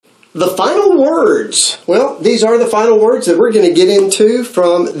The final words. Well, these are the final words that we're going to get into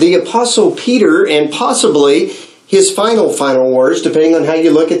from the Apostle Peter, and possibly his final words, depending on how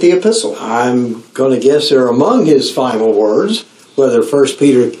you look at the epistle. I'm going to guess they're among his final words, whether 1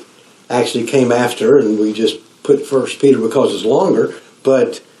 Peter actually came after, and we just put 1 Peter because it's longer,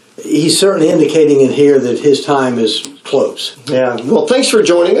 but he's certainly indicating in here that his time is close. Yeah. Well, thanks for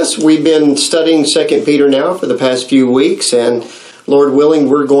joining us. We've been studying 2 Peter now for the past few weeks, and Lord willing,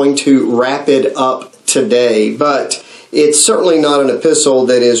 we're going to wrap it up today. But it's certainly not an epistle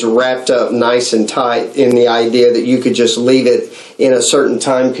that is wrapped up nice and tight in the idea that you could just leave it in a certain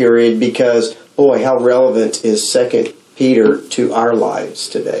time period, because, boy, how relevant is 2 Peter to our lives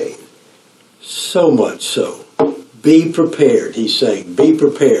today. So much so. Be prepared, he's saying. Be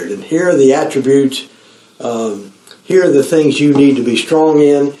prepared. And here are the attributes. Here are the things you need to be strong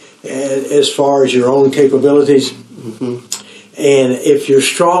in as far as your own capabilities. Mm-hmm. And if you're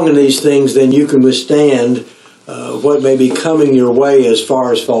strong in these things, then you can withstand what may be coming your way as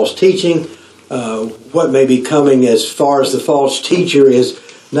far as false teaching, what may be coming as far as the false teacher is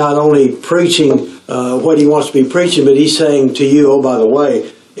not only preaching what he wants to be preaching, but he's saying to you, oh, by the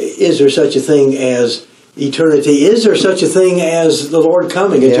way, is there such a thing as eternity? Is there such a thing as the Lord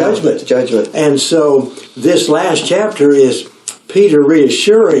coming, judgment? And so this last chapter is Peter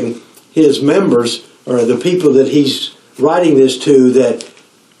reassuring his members, or the people that he's writing this to, that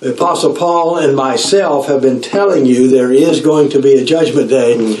the Apostle Paul and myself have been telling you there is going to be a judgment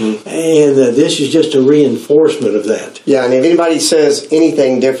day, and this is just a reinforcement of that. Yeah, and if anybody says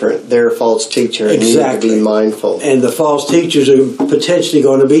anything different, they're a false teacher. Exactly. You need to be mindful. And the false teachers are potentially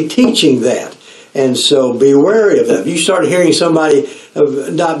going to be teaching that. And so be wary of that. If you start hearing somebody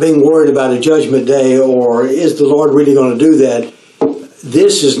not being worried about a judgment day, or is the Lord really going to do that,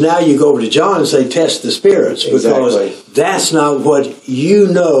 this is now you go over to John and say, test the spirits, because that's not what you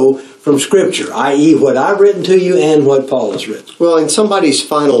know from Scripture, i.e. what I've written to you and what Paul has written. Well, and somebody's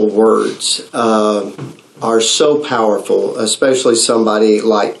final words are so powerful, especially somebody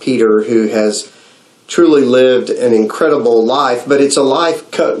like Peter, who has truly lived an incredible life, but it's a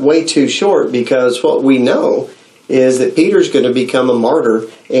life cut way too short, because what we know is that Peter's going to become a martyr,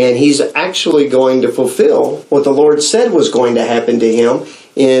 and he's actually going to fulfill what the Lord said was going to happen to him.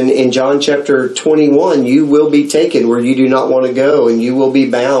 In John chapter 21, you will be taken where you do not want to go, and you will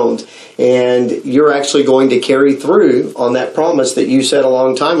be bound, and you're actually going to carry through on that promise that you said a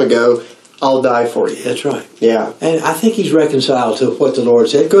long time ago, I'll die for you. That's right. Yeah. And I think he's reconciled to what the Lord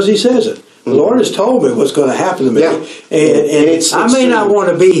said, because he says it. The Lord has told me what's going to happen to me. Yeah. And I may not want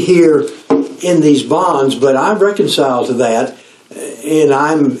to be here in these bonds, but I'm reconciled to that, and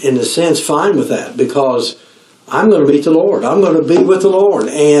I'm, in a sense, fine with that, because I'm going to meet the Lord. I'm going to be with the Lord.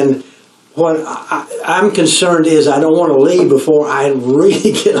 And what I'm concerned is I don't want to leave before I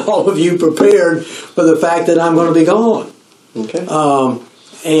really get all of you prepared for the fact that I'm going to be gone. Okay.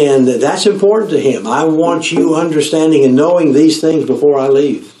 And that's important to him. I want you understanding and knowing these things before I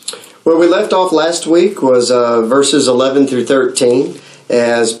leave. Where we left off last week was verses 11 through 13.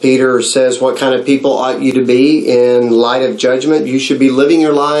 As Peter says, what kind of people ought you to be in light of judgment? You should be living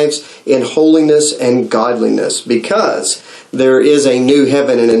your lives in holiness and godliness, because there is a new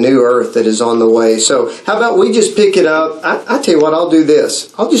heaven and a new earth that is on the way. So how about we just pick it up? I tell you what, I'll do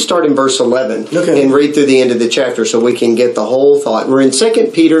this. I'll just start in verse 11 and read through the end of the chapter so we can get the whole thought. We're in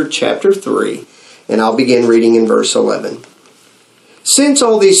 2 Peter chapter 3, and I'll begin reading in verse 11. Since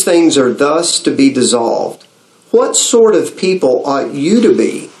all these things are thus to be dissolved, what sort of people ought you to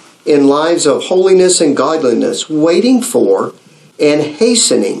be in lives of holiness and godliness, waiting for and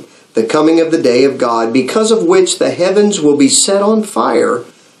hastening the coming of the day of God, because of which the heavens will be set on fire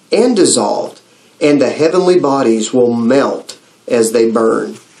and dissolved, and the heavenly bodies will melt as they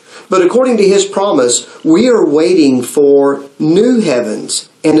burn? But according to his promise, we are waiting for new heavens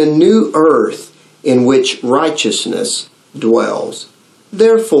and a new earth in which righteousness dwells.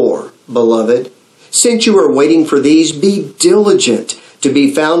 Therefore, beloved, since you are waiting for these, be diligent to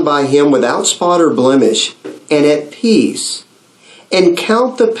be found by him without spot or blemish, and at peace. And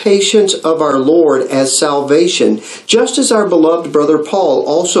count the patience of our Lord as salvation, just as our beloved brother Paul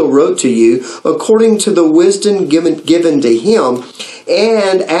also wrote to you, according to the wisdom given to him,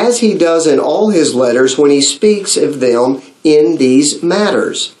 and as he does in all his letters when he speaks of them in these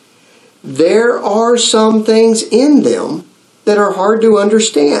matters. There are some things in them that are hard to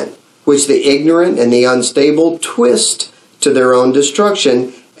understand, which the ignorant and the unstable twist to their own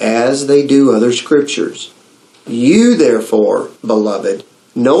destruction, as they do other scriptures. You, therefore, beloved,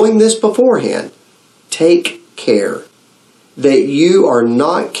 knowing this beforehand, take care that you are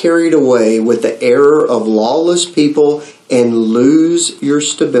not carried away with the error of lawless people and lose your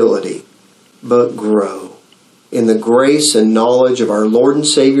stability, but grow in the grace and knowledge of our Lord and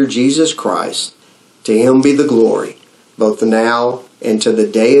Savior Jesus Christ. To Him be the glory, both now and to the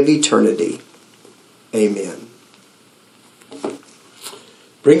day of eternity. Amen.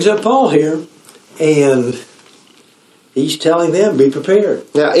 Brings up Paul here, and he's telling them, be prepared.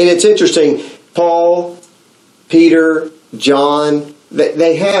 Now, and it's interesting, Paul, Peter, John,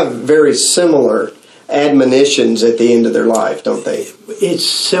 they have very similar admonitions at the end of their life, don't they? It's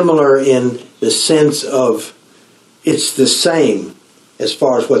similar in the sense of it's the same as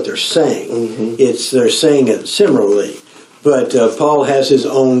far as what they're saying. Mm-hmm. They're saying it similarly. But Paul has his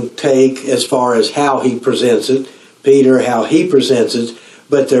own take as far as how he presents it. Peter, how he presents it.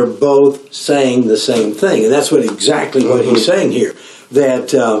 But they're both saying the same thing. And that's exactly what he's saying here.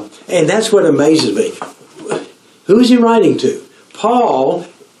 And that's what amazes me. Who is he writing to? Paul,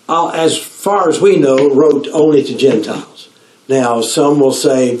 as far as we know, wrote only to Gentiles. Now, some will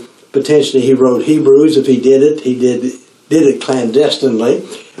say potentially he wrote Hebrews. If he did it, he did it clandestinely,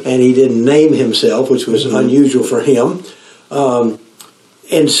 and he didn't name himself, which was unusual for him.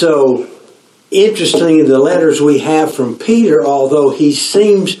 And so, interestingly, the letters we have from Peter, although he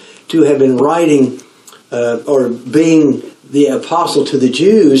seems to have been writing or being the apostle to the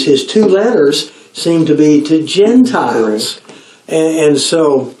Jews, his two letters seem to be to Gentiles. And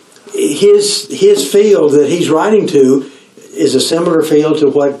so his field that he's writing to is a similar field to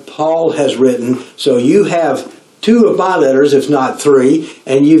what Paul has written. So you have two of my letters, if not three,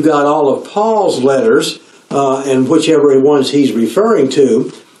 and you've got all of Paul's letters, and whichever ones he's referring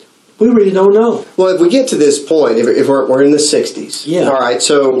to, we really don't know. Well, if we get to this point, if we're in the 60s, yeah. All right,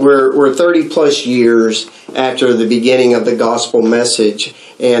 so we're 30 plus years after the beginning of the gospel message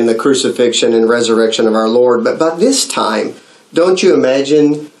and the crucifixion and resurrection of our Lord. But by this time, don't you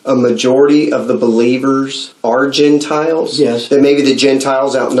imagine a majority of the believers are Gentiles? Yes. That maybe the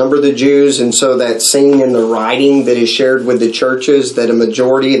Gentiles outnumber the Jews, and so that's seen in the writing that is shared with the churches that a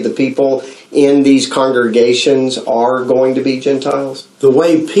majority of the people in these congregations are going to be Gentiles? The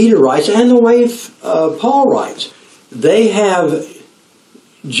way Peter writes and the way Paul writes, they have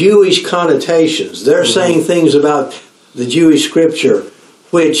Jewish connotations. They're saying things about the Jewish scripture,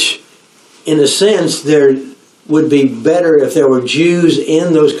 which, in a sense, there would be better if there were Jews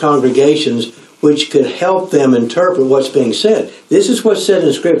in those congregations which could help them interpret what's being said. This is what's said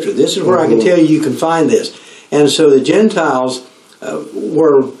in Scripture. This is where I can tell you can find this. And so the Gentiles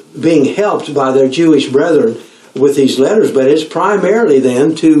were being helped by their Jewish brethren with these letters, but it's primarily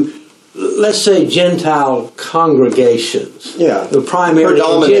then to, let's say, Gentile congregations. Yeah. The primary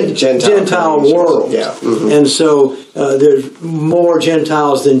Gentile world. Yeah. And so there's more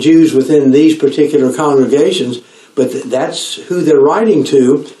Gentiles than Jews within these particular congregations, but that's who they're writing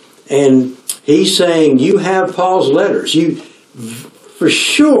to. And he's saying, you have Paul's letters. For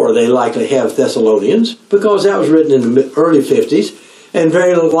sure they likely have Thessalonians, because that was written in the early 50s, and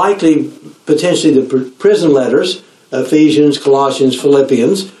very likely potentially the prison letters, Ephesians, Colossians,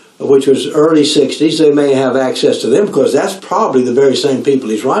 Philippians, which was early 60s. They may have access to them because that's probably the very same people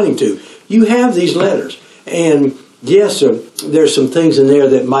he's writing to. You have these letters. And yes, there's some things in there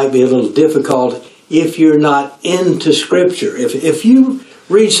that might be a little difficult if you're not into Scripture. If you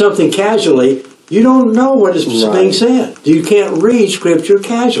read something casually, you don't know what is being said. You can't read Scripture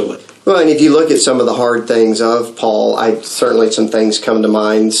casually. Well, and if you look at some of the hard things of Paul, certainly some things come to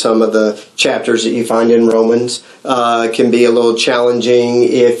mind. Some of the chapters that you find in Romans can be a little challenging.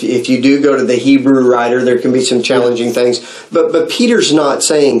 If you do go to the Hebrew writer, there can be some challenging things. But Peter's not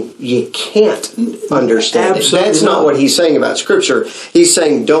saying you can't understand it. That's not what he's saying about Scripture. He's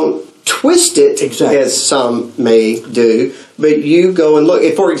saying don't twist it as some may do, but you go and look.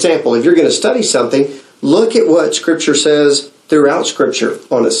 For example, if you're going to study something, look at what Scripture says throughout Scripture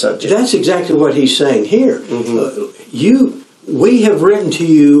on a subject. That's exactly what he's saying here. We have written to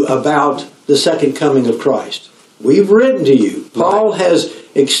you about the second coming of Christ. We've written to you. Paul has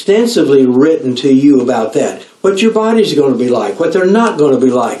extensively written to you about that. What your body's going to be like, what they're not going to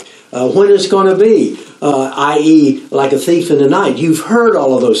be like, when it's going to be, i.e. like a thief in the night. You've heard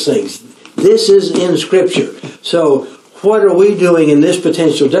all of those things. This is in Scripture. So what are we doing in this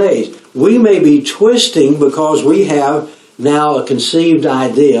potential days? We may be twisting because we have now a conceived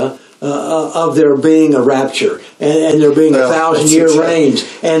idea of there being a rapture and there being a 1,000-year reign.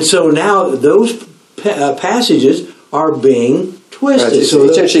 And so now those passages are being twisted. It's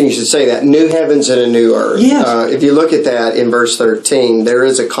interesting you should say that. New heavens and a new earth. Yes. If you look at that in verse 13, there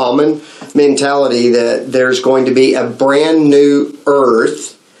is a common mentality that there's going to be a brand new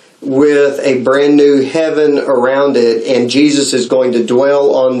earth with a brand new heaven around it, and Jesus is going to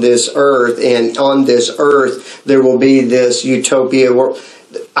dwell on this earth, and on this earth there will be this utopia world.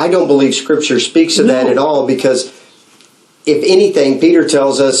 I don't believe Scripture speaks of that at all, because if anything, Peter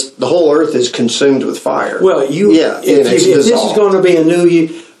tells us the whole earth is consumed with fire. Well, if this is going to be a new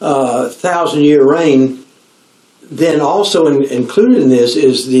 1,000-year reign, then also included in this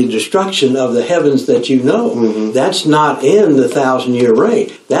is the destruction of the heavens that you know. Mm-hmm. That's not in the 1,000-year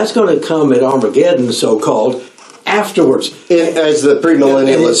reign. That's going to come at Armageddon, so-called, afterwards. As the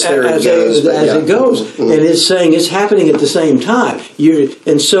premillennialist theory goes. It goes. Mm-hmm. And it's saying it's happening at the same time.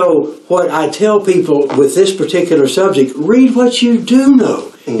 And so what I tell people with this particular subject, read what you do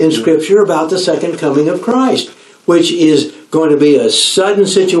know in Scripture about the second coming of Christ, which is going to be a sudden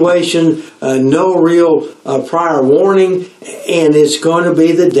situation, no real prior warning, and it's going to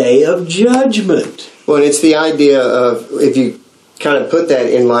be the day of judgment. Well, and it's the idea of, if you kind of put that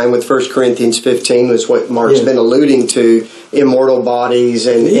in line with 1 Corinthians 15, is what Mark's been alluding to, immortal bodies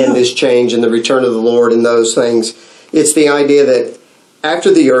and this change and the return of the Lord and those things. It's the idea that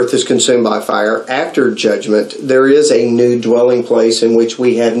after the earth is consumed by fire, after judgment, there is a new dwelling place in which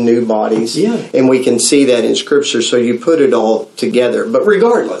we have new bodies. Yeah. And we can see that in Scripture, so you put it all together. But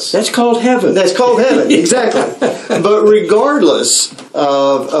regardless... That's called heaven. That's called heaven, exactly. But regardless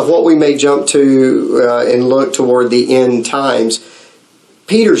of what we may jump to and look toward the end times,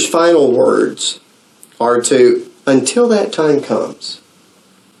 Peter's final words are to, until that time comes,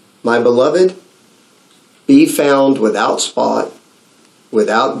 my beloved, be found without spot,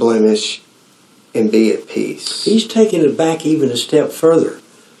 without blemish, and be at peace. He's taking it back even a step further.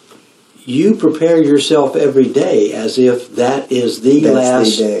 You prepare yourself every day as if that is the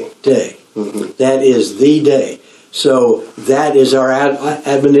last day. Mm-hmm. That is the day. So that is our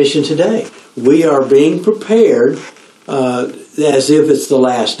admonition today. We are being prepared as if it's the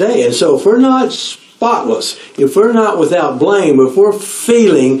last day. And so if we're not spotless, if we're not without blame, if we're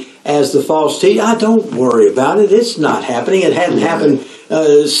feeling as the false teacher, don't worry about it. It's not happening. It hadn't happened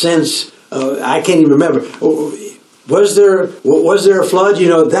since I can't even remember. Was there a flood?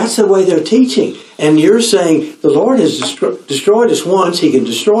 That's the way they're teaching. And you're saying the Lord has destroyed us once. He can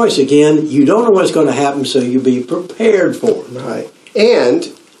destroy us again. You don't know what's going to happen, so you be prepared for it. Right.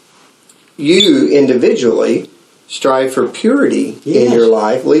 And you individually strive for purity in your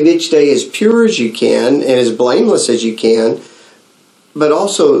life. Live each day as pure as you can and as blameless as you can, but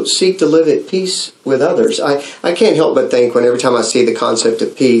also seek to live at peace with others. I can't help but think, every time I see the concept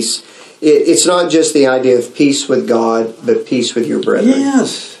of peace, it's not just the idea of peace with God, but peace with your brethren.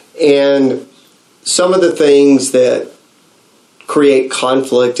 Yes. And some of the things that create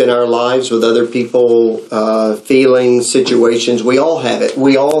conflict in our lives with other people, feelings, situations, we all have it.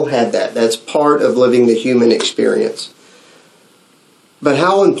 We all have that. That's part of living the human experience. But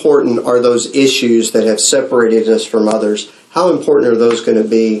how important are those issues that have separated us from others? How important are those going to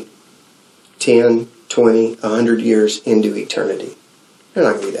be 10, 20, 100 years into eternity? They're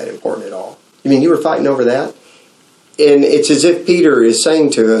not going to be that important at all. You mean you were fighting over that? And it's as if Peter is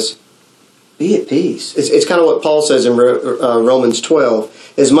saying to us, be at peace. It's kind of what Paul says in Romans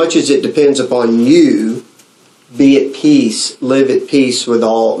 12. As much as it depends upon you, be at peace, live at peace with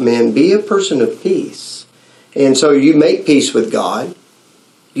all men. Be a person of peace. And so you make peace with God.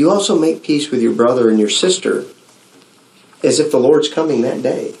 You also make peace with your brother and your sister, as if the Lord's coming that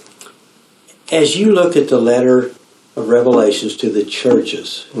day. As you look at the letter of Revelations to the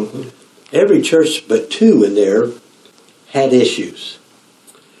churches, every church but two in there had issues.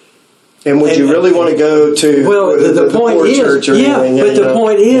 And would you really want to go to the point poor is, church or anything? But the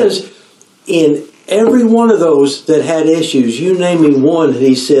point is, in every one of those that had issues, you name me one, and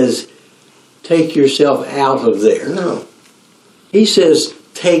he says, take yourself out of there. No. He says,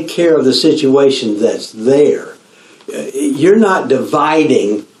 take care of the situation that's there. You're not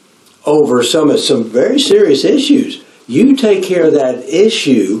dividing over some very serious issues. You take care of that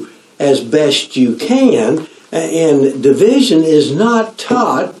issue as best you can, and division is not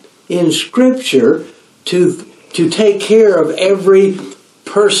taught in Scripture to take care of every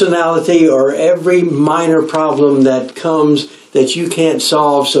personality or every minor problem that comes that you can't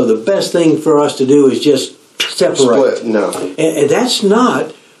solve. So the best thing for us to do is just separate. Split, no. And that's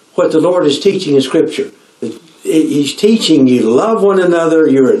not what the Lord is teaching in Scripture. He's teaching you to love one another,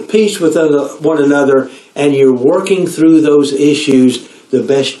 you're at peace with one another, and you're working through those issues the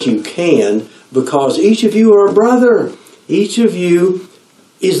best you can, because each of you are a brother. Each of you,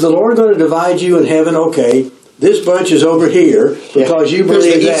 is the Lord going to divide you in heaven? Okay, this bunch is over here because you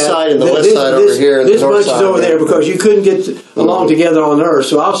believe the east side and the west side over here. And this the north bunch side is over there because you couldn't get along together on earth,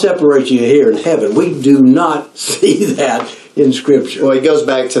 so I'll separate you here in heaven. We do not see that in Scripture. Well, it goes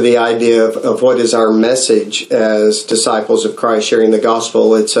back to the idea of what is our message as disciples of Christ sharing the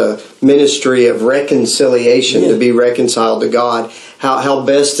gospel. It's a ministry of reconciliation, to be reconciled to God. How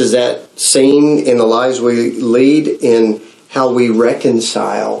best is that seen in the lives we lead, in how we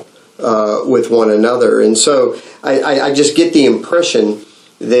reconcile with one another? And so I just get the impression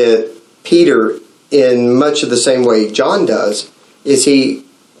that Peter, in much of the same way John does, is he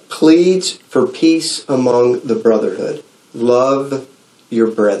pleads for peace among the brotherhood. Love your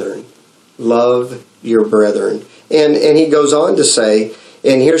brethren. Love your brethren. And he goes on to say,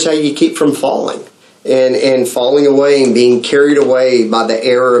 and here's how you keep from falling. And falling away and being carried away by the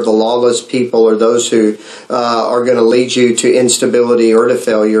error of the lawless people, or those who are going to lead you to instability or to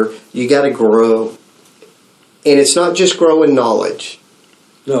failure. You got to grow. And it's not just grow in knowledge.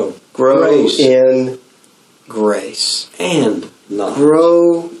 No. Grow Grace. in grace. And knowledge.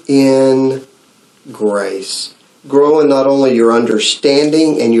 Grow in grace. Grow in not only your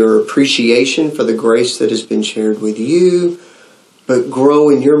understanding and your appreciation for the grace that has been shared with you, but grow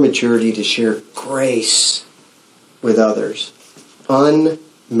in your maturity to share grace with others.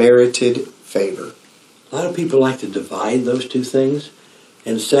 Unmerited favor. A lot of people like to divide those two things.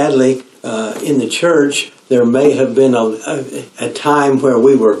 And sadly, in the church, there may have been a time where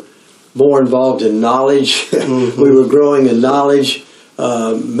we were more involved in knowledge. Mm-hmm. We were growing in knowledge,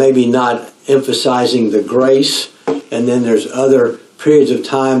 maybe not emphasizing the grace. And then there's other periods of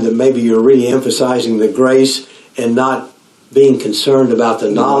time that maybe you're really emphasizing the grace and not being concerned about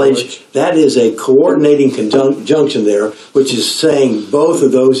the knowledge. That is a coordinating conjunction there, which is saying both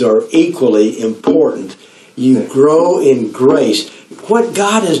of those are equally important. You grow in grace. What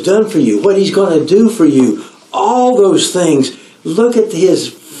God has done for you, what He's going to do for you, all those things. Look at His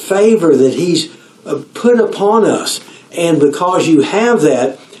favor that He's put upon us. And because you have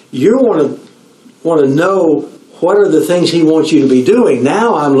that, you want to know what are the things He wants you to be doing.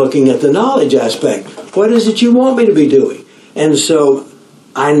 Now I'm looking at the knowledge aspect. What is it you want me to be doing? And so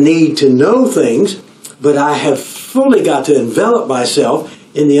I need to know things, but I have fully got to envelop myself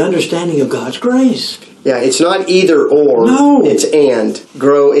in the understanding of God's grace. Yeah, it's not either or. No. It's and.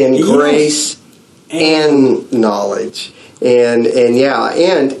 Grow in grace and knowledge. And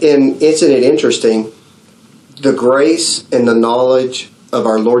isn't it interesting? The grace and the knowledge of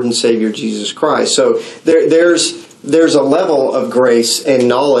our Lord and Savior Jesus Christ. So there's a level of grace and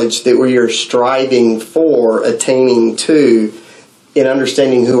knowledge that we are striving for, attaining to, in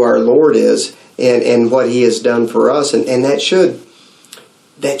understanding who our Lord is and what He has done for us. And that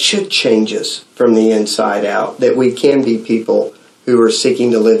should change us from the inside out, that we can be people who are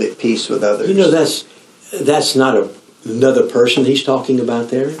seeking to live at peace with others. You know, that's not another person He's talking about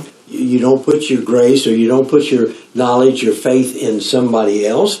there. You don't put your grace or you don't put your knowledge, your faith in somebody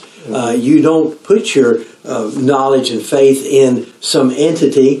else. You don't put your knowledge and faith in some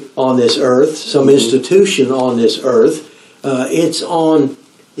entity on this earth, some institution on this earth. It's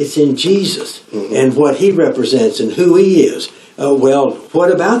in Jesus and what He represents and who He is. Well, what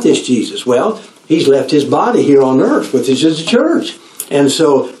about this Jesus? Well, He's left His body here on earth, which is His church. And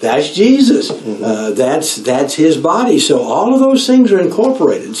so that's Jesus. That's His body. So all of those things are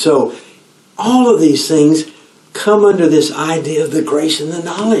incorporated. So all of these things come under this idea of the grace and the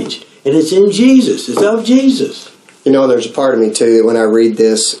knowledge. And it's in Jesus. It's of Jesus. You know, there's a part of me, too, that when I read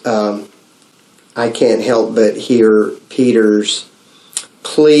this, I can't help but hear Peter's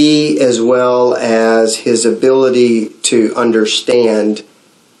plea as well as his ability to understand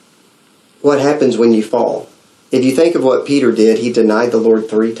what happens when you fall. If you think of what Peter did, he denied the Lord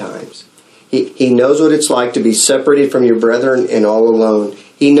 3 times. He knows what it's like to be separated from your brethren and all alone.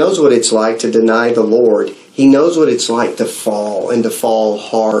 He knows what it's like to deny the Lord. He knows what it's like to fall and to fall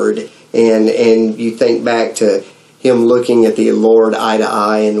hard. And you think back to him looking at the Lord eye to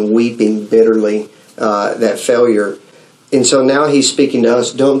eye and weeping bitterly that failure. And so now he's speaking to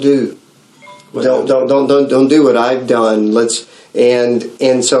us. Don't do what I've done.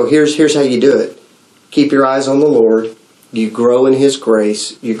 And so here's how you do it. Keep your eyes on the Lord. You grow in His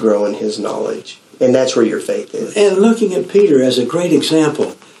grace. You grow in His knowledge. And that's where your faith is. And looking at Peter as a great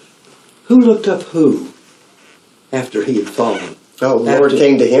example, who looked up who after he had fallen? Oh, the Lord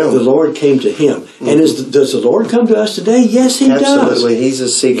came to him. The Lord came to him. Mm-hmm. And does the Lord come to us today? Yes, He does. Absolutely. He's a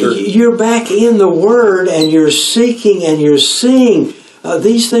seeker. You're back in the Word and you're seeking and you're seeing.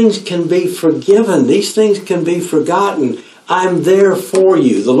 These things can be forgiven. These things can be forgotten. I'm there for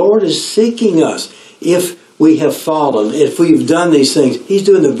you. The Lord is seeking us. If we have fallen, if we've done these things, He's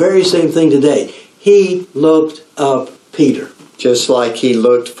doing the very same thing today. He looked up Peter. Just like He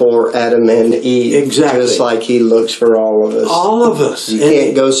looked for Adam and Eve. Exactly. Just like He looks for all of us. All of us. You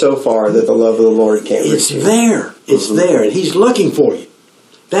can't go so far that the love of the Lord can't reach you. It's there. It's there. And He's looking for you.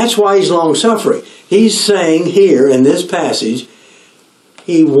 That's why He's long-suffering. He's saying here in this passage,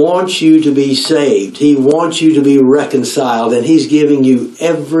 He wants you to be saved. He wants you to be reconciled. And He's giving you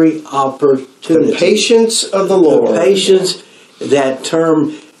every opportunity. The patience of the Lord. The patience, that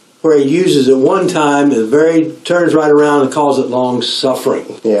term where He uses it one time, it turns right around and calls it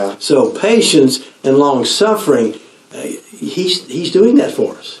long-suffering. Yeah. So patience and long-suffering, He's doing that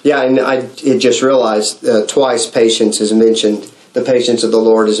for us. Yeah, and I just realized twice patience is mentioned. The patience of the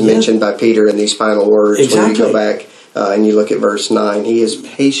Lord is mentioned by Peter in these final words. Exactly. When you go back and you look at verse 9, He is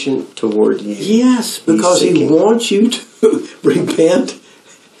patient toward you. Yes, because He wants you to repent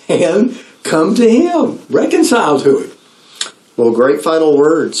and come to Him, reconcile to Him. Well, great final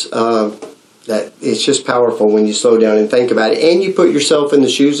words. That it's just powerful when you slow down and think about it, and you put yourself in the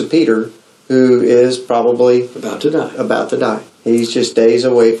shoes of Peter, who is probably about to die. He's just days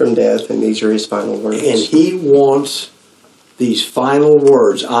away from death, and these are his final words. And he wants these final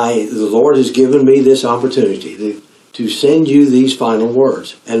words. The Lord has given me this opportunity to send you these final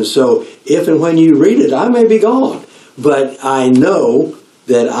words. And so, if and when you read it, I may be gone, but I know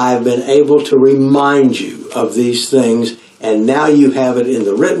that I've been able to remind you of these things. And now you have it in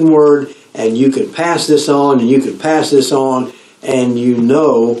the written word, and you can pass this on, and you can pass this on, and you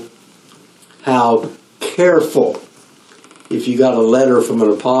know how careful, if you got a letter from an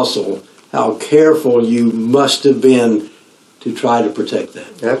apostle, how careful you must have been to try to protect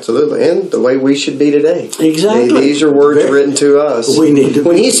that. Absolutely, and the way we should be today. Exactly. These are words written to us. We need to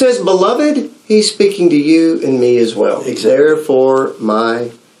when He says, beloved, He's speaking to you and me as well. Exactly. Therefore,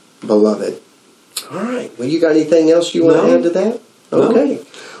 my beloved. All right. Well, you got anything else you want to add to that? Okay. No.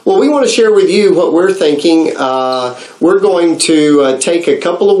 Well, we want to share with you what we're thinking. We're going to take a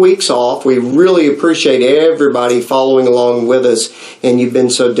couple of weeks off. We really appreciate everybody following along with us, and you've been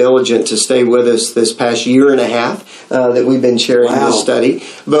so diligent to stay with us this past year and a half that we've been sharing this study.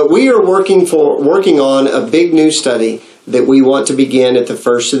 But we are working on a big new study that we want to begin at the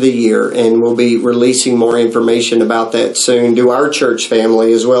first of the year, and we'll be releasing more information about that soon to our church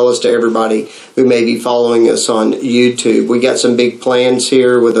family as well as to everybody who may be following us on YouTube. We got some big plans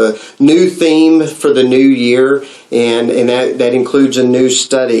here with a new theme for the new year, and that includes a new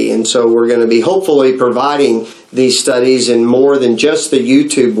study. And so we're going to be hopefully providing these studies in more than just the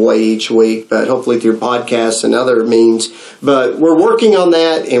YouTube way each week, but hopefully through podcasts and other means. But we're working on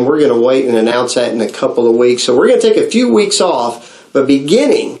that, and we're going to wait and announce that in a couple of weeks. So we're going to take a few weeks off, but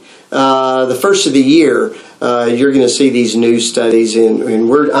beginning the first of the year, you're going to see these new studies, and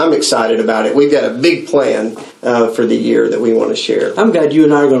I'm excited about it. We've got a big plan for the year that we want to share. I'm glad you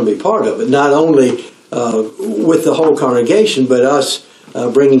and I are going to be part of it, not only with the whole congregation, but us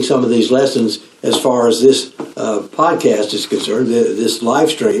bringing some of these lessons as far as this podcast is concerned, this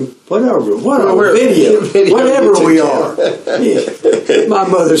live stream, whatever video, whatever we are. Yeah. My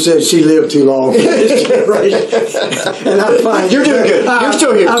mother said she lived too long for this generation. And I find you're doing good. You're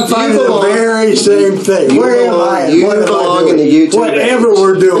still here. I'm finding the very same thing. Where am I? You belong in the YouTube. Whatever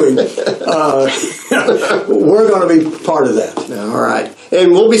we're doing, we're going to be part of that. All right.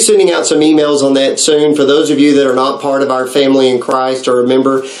 And we'll be sending out some emails on that soon. For those of you that are not part of our family in Christ or a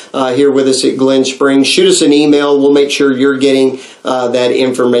member here with us at Glen Springs, shoot us an email. We'll make sure you're getting that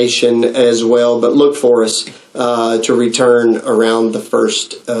information as well. But look for us to return around the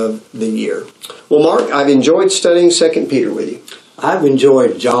first of the year. Well, Mark, I've enjoyed studying 2 Peter with you. I've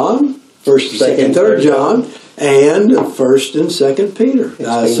enjoyed John, 1st, 2nd, 3rd John, and 1st and 2nd Peter.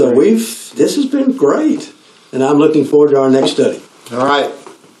 So this has been great. And I'm looking forward to our next study. All right.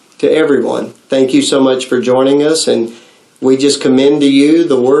 To everyone, thank you so much for joining us, and we just commend to you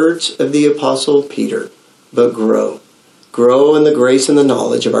the words of the Apostle Peter. But grow. Grow in the grace and the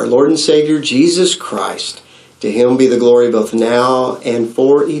knowledge of our Lord and Savior, Jesus Christ. To Him be the glory both now and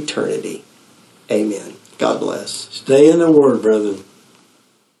for eternity. Amen. God bless. Stay in the Word, brethren.